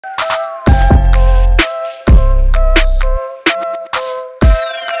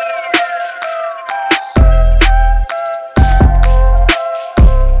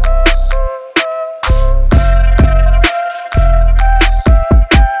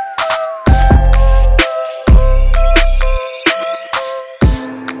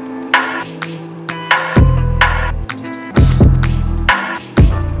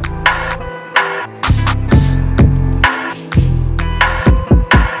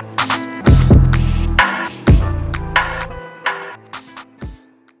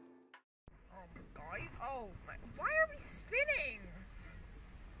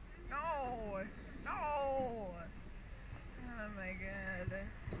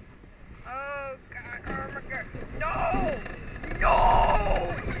Oh god, oh my god. No! No!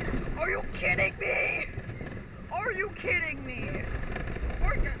 Are you kidding me? Are you kidding me?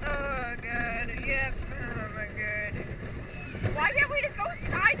 Oh god, yep, oh my god. Why can't we just go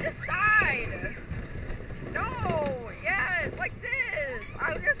side to side? No, yes, like this.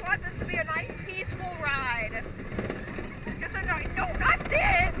 I just want this to be a nice peaceful ride. Just a nice, no, not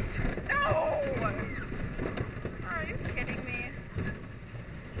this! No! Are you kidding me?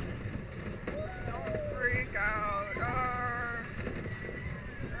 Don't freak out.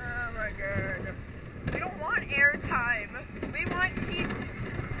 Oh my god. We don't want airtime. We want peace.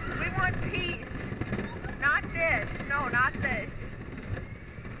 We want peace. Not this. No, not this.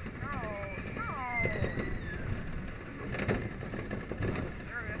 No, no.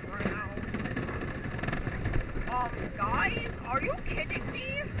 Serious right now. Guys, are you kidding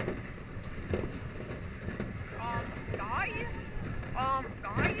me?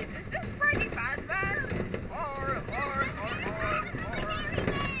 Guys, is this Freddy Fazbear?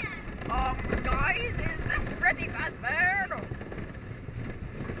 Guys, is this Freddy Fazbear?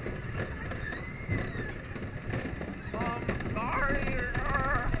 Guys,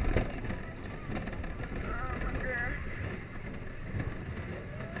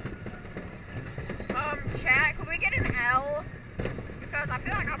 chat, can we get an L? Because I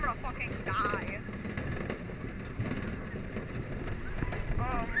feel like I'm gonna fucking die.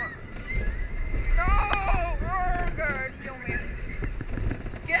 No! Oh, God, kill me.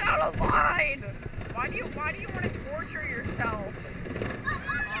 Get out of line! Why do you want to torture yourself?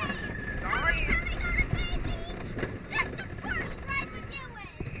 Guys. That's the first ride we're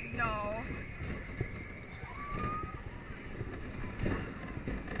doing. No.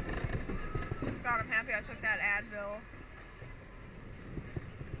 God, I'm happy I took that Advil.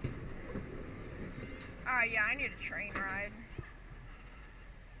 Yeah, I need a train ride.